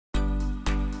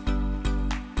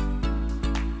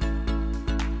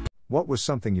What was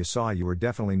something you saw you were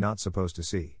definitely not supposed to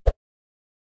see?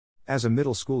 As a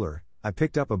middle schooler, I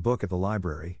picked up a book at the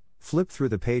library, flipped through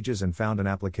the pages and found an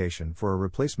application for a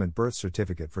replacement birth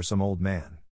certificate for some old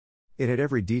man. It had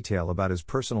every detail about his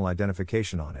personal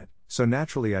identification on it, so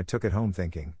naturally I took it home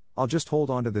thinking, I'll just hold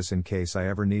on to this in case I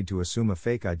ever need to assume a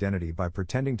fake identity by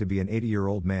pretending to be an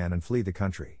 80-year-old man and flee the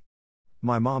country.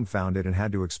 My mom found it and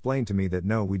had to explain to me that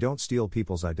no, we don't steal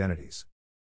people's identities.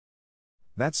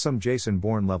 That's some Jason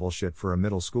Bourne level shit for a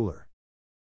middle schooler.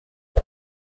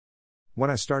 When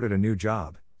I started a new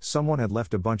job, someone had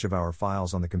left a bunch of our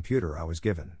files on the computer I was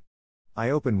given. I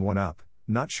opened one up,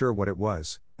 not sure what it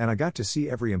was, and I got to see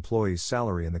every employee's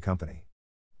salary in the company.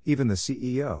 Even the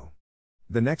CEO.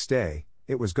 The next day,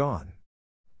 it was gone.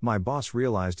 My boss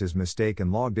realized his mistake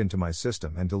and logged into my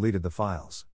system and deleted the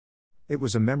files. It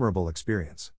was a memorable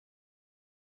experience.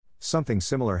 Something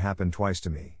similar happened twice to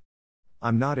me.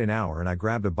 I'm not in hour and I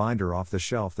grabbed a binder off the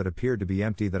shelf that appeared to be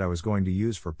empty that I was going to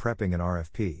use for prepping an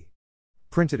RFP.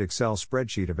 Printed Excel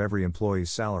spreadsheet of every employee's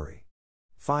salary.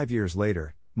 5 years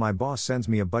later, my boss sends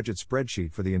me a budget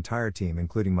spreadsheet for the entire team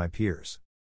including my peers.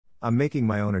 I'm making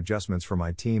my own adjustments for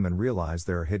my team and realize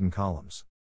there are hidden columns.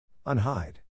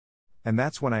 Unhide. And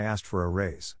that's when I asked for a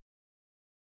raise.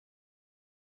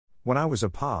 When I was a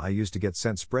PA, I used to get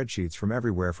sent spreadsheets from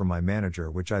everywhere from my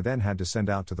manager, which I then had to send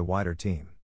out to the wider team.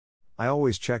 I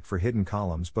always checked for hidden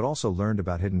columns but also learned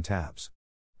about hidden tabs.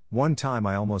 One time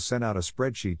I almost sent out a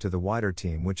spreadsheet to the wider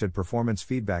team which had performance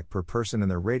feedback per person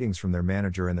and their ratings from their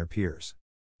manager and their peers.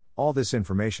 All this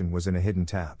information was in a hidden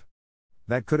tab.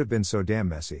 That could have been so damn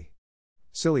messy.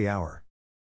 Silly hour.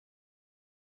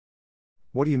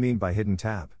 What do you mean by hidden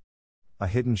tab? A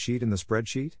hidden sheet in the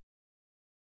spreadsheet?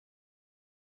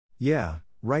 Yeah,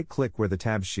 right-click where the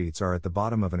tab sheets are at the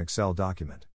bottom of an Excel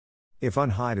document. If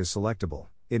unhide is selectable,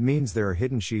 it means there are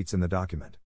hidden sheets in the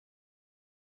document.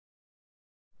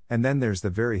 And then there's the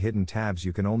very hidden tabs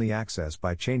you can only access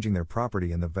by changing their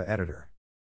property in the VA editor.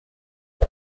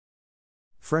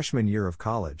 Freshman year of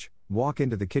college, walk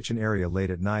into the kitchen area late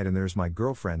at night and there's my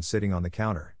girlfriend sitting on the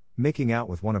counter, making out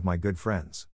with one of my good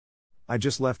friends. I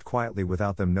just left quietly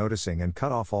without them noticing and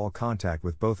cut off all contact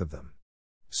with both of them.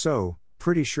 So,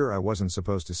 pretty sure I wasn't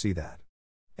supposed to see that.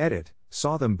 Edit,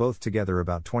 saw them both together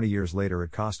about 20 years later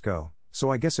at Costco, so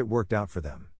I guess it worked out for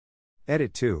them.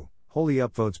 Edit 2, holy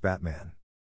upvotes Batman.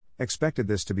 Expected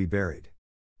this to be buried.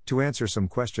 To answer some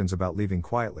questions about leaving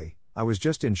quietly, I was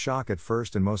just in shock at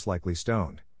first and most likely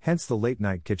stoned, hence the late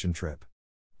night kitchen trip.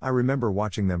 I remember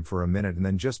watching them for a minute and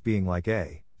then just being like,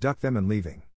 duck them and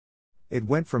leaving. It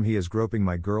went from he is groping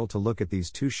my girl to look at these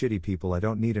two shitty people I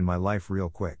don't need in my life real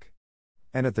quick.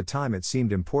 And at the time it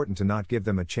seemed important to not give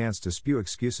them a chance to spew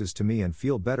excuses to me and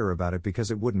feel better about it because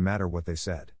it wouldn't matter what they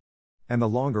said. And the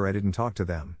longer I didn't talk to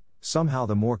them, somehow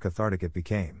the more cathartic it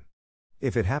became.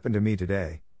 If it happened to me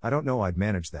today, I don't know I'd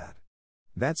manage that.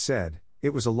 That said,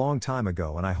 it was a long time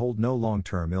ago and I hold no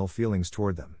long-term ill feelings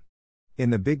toward them. In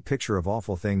the big picture of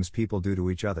awful things people do to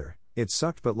each other, it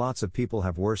sucked, but lots of people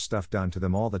have worse stuff done to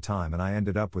them all the time and I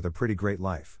ended up with a pretty great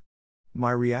life.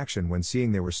 My reaction when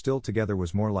seeing they were still together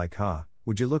was more like,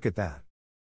 would you look at that?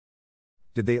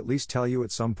 Did they at least tell you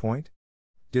at some point?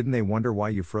 Didn't they wonder why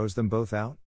you froze them both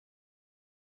out?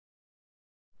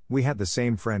 We had the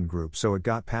same friend group, so it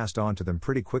got passed on to them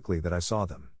pretty quickly that I saw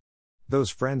them. Those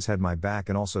friends had my back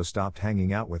and also stopped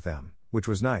hanging out with them, which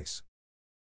was nice.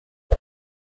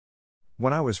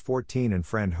 When I was 14 and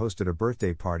friend hosted a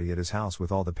birthday party at his house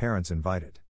with all the parents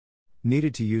invited.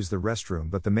 Needed to use the restroom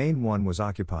but the main one was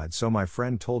occupied, so my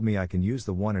friend told me I can use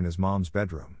the one in his mom's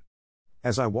bedroom.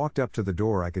 As I walked up to the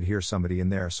door I could hear somebody in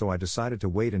there, so I decided to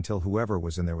wait until whoever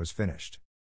was in there was finished.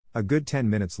 A good 10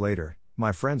 minutes later,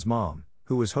 my friend's mom,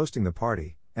 who was hosting the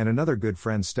party, and another good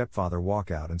friend's stepfather walk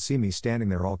out and see me standing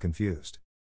there all confused.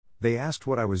 They asked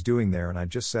what I was doing there and I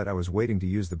just said I was waiting to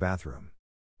use the bathroom.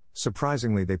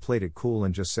 Surprisingly they played it cool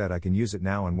and just said I can use it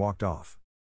now and walked off.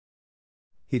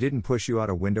 He didn't push you out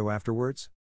a window afterwards?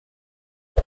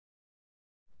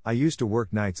 I used to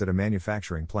work nights at a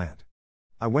manufacturing plant.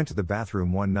 I went to the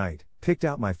bathroom one night, picked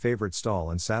out my favorite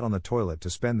stall and sat on the toilet to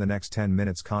spend the next 10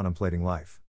 minutes contemplating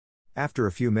life. After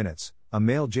a few minutes, a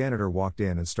male janitor walked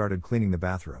in and started cleaning the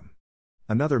bathroom.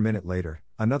 Another minute later,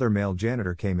 another male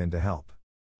janitor came in to help.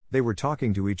 They were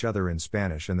talking to each other in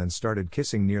Spanish and then started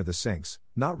kissing near the sinks,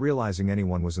 not realizing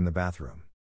anyone was in the bathroom.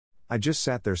 I just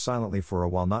sat there silently for a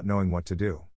while not knowing what to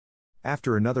do.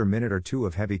 After another minute or two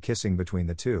of heavy kissing between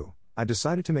the two, I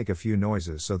decided to make a few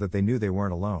noises so that they knew they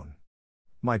weren't alone.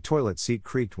 My toilet seat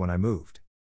creaked when I moved.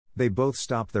 They both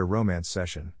stopped their romance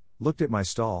session, looked at my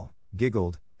stall,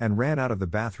 giggled, and ran out of the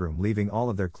bathroom leaving all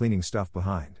of their cleaning stuff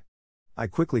behind. I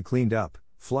quickly cleaned up,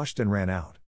 flushed and ran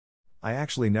out. I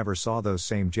actually never saw those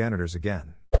same janitors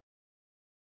again.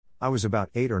 I was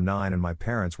about 8 or 9 and my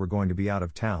parents were going to be out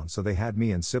of town, so they had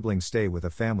me and siblings stay with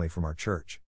a family from our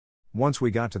church. Once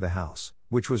we got to the house,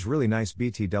 which was really nice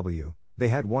BTW, they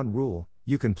had one rule: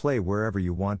 you can play wherever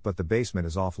you want but the basement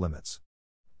is off limits.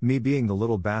 Me being the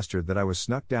little bastard that I was,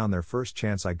 snuck down there first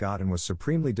chance I got and was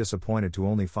supremely disappointed to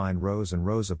only find rows and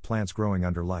rows of plants growing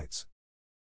under lights.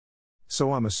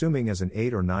 So I'm assuming as an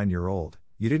 8 or 9-year-old,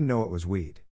 you didn't know it was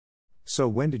weed. So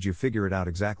when did you figure it out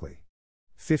exactly?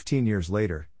 15 years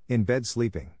later, in bed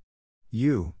sleeping.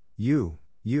 You.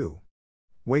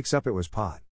 Wakes up, it was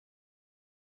pot.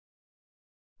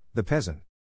 The peasant.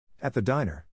 At the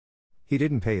diner. He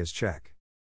didn't pay his check.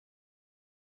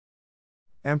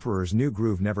 Emperor's new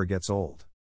groove never gets old.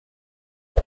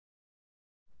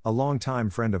 A long-time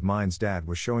friend of mine's dad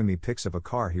was showing me pics of a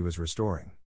car he was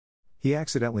restoring. He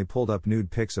accidentally pulled up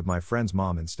nude pics of my friend's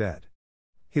mom instead.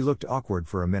 He looked awkward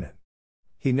for a minute.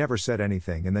 He never said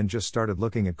anything and then just started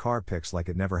looking at car pics like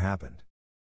it never happened.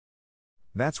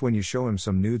 That's when you show him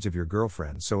some nudes of your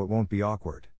girlfriend so it won't be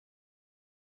awkward.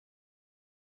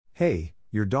 Hey,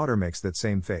 your daughter makes that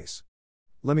same face.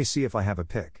 Let me see if I have a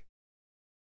pic.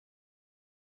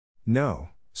 No,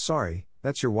 sorry,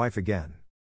 that's your wife again.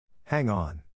 Hang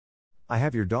on. I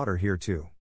have your daughter here too.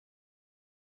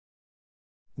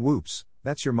 Whoops,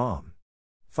 that's your mom.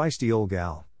 Feisty old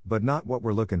gal, but not what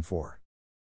we're looking for.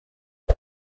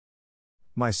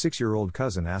 My 6-year-old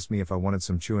cousin asked me if I wanted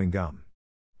some chewing gum.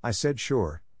 I said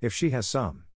sure, if she has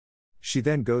some. She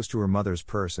then goes to her mother's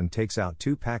purse and takes out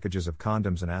 2 packages of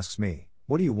condoms and asks me,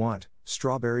 "What do you want,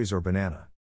 strawberries or banana?"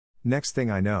 Next thing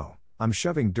I know, I'm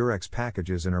shoving Durex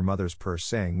packages in her mother's purse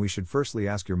saying we should firstly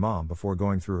ask your mom before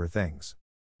going through her things.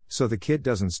 So the kid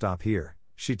doesn't stop here,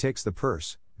 she takes the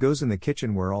purse, goes in the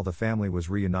kitchen where all the family was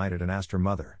reunited and asked her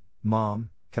mother,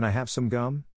 "Mom, can I have some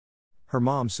gum?" Her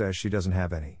mom says she doesn't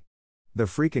have any. The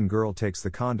freaking girl takes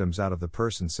the condoms out of the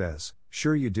purse and says,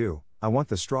 "Sure you do, I want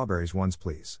the strawberries ones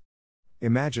please."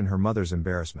 Imagine her mother's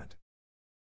embarrassment.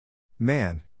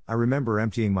 Man, I remember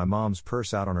emptying my mom's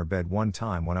purse out on her bed one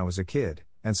time when I was a kid,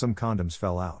 and some condoms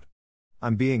fell out.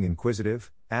 I'm being inquisitive,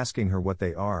 asking her what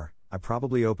they are. I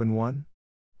probably open one?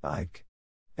 Ike.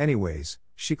 Anyways,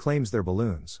 she claims they're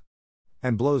balloons.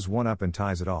 And blows one up and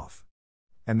ties it off.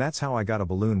 And that's how I got a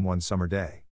balloon one summer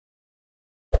day.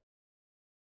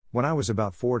 When I was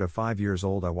about 4 to 5 years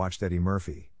old, I watched Eddie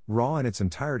Murphy, Raw in its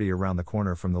entirety around the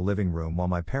corner from the living room while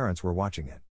my parents were watching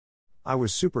it. I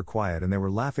was super quiet and they were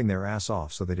laughing their ass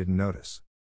off so they didn't notice.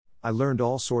 I learned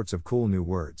all sorts of cool new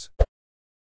words.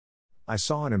 I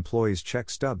saw an employee's check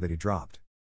stub that he dropped.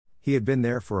 He had been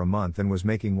there for a month and was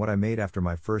making what I made after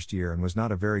my first year and was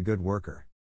not a very good worker.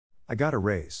 I got a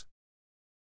raise.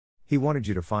 He wanted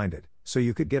you to find it, so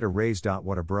you could get a raise.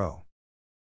 What a bro.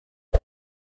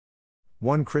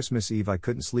 One Christmas Eve I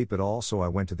couldn't sleep at all, so I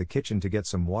went to the kitchen to get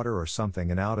some water or something,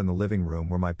 and out in the living room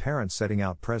were my parents setting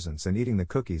out presents and eating the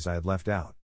cookies I had left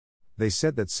out. They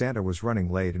said that Santa was running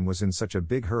late and was in such a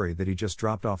big hurry that he just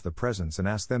dropped off the presents and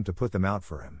asked them to put them out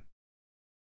for him.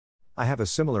 I have a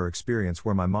similar experience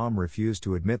where my mom refused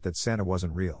to admit that Santa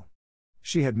wasn't real.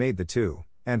 She had made the to,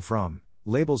 and from,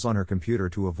 labels on her computer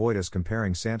to avoid us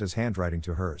comparing Santa's handwriting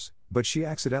to hers, but she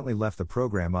accidentally left the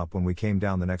program up when we came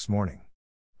down the next morning.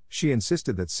 She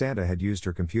insisted that Santa had used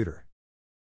her computer.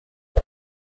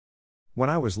 When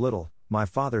I was little, my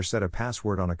father set a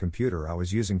password on a computer I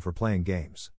was using for playing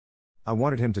games. I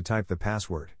wanted him to type the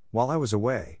password, while I was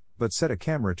away, but set a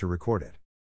camera to record it.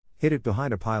 Hid it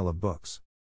behind a pile of books.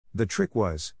 The trick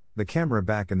was, the camera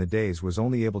back in the days was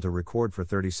only able to record for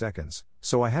 30 seconds,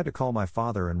 so I had to call my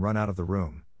father and run out of the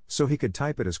room, so he could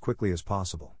type it as quickly as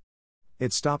possible.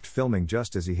 It stopped filming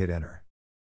just as he hit enter.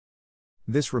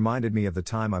 This reminded me of the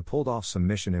time I pulled off some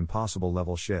Mission Impossible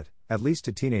level shit, at least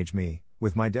to teenage me,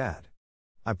 with my dad.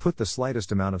 I put the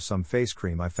slightest amount of some face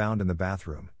cream I found in the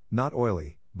bathroom, not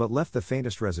oily, but left the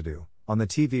faintest residue, on the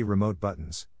TV remote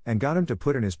buttons, and got him to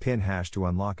put in his PIN hash to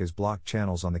unlock his blocked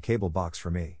channels on the cable box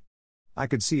for me. I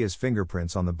could see his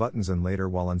fingerprints on the buttons and later,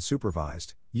 while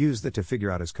unsupervised, used that to figure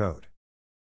out his code.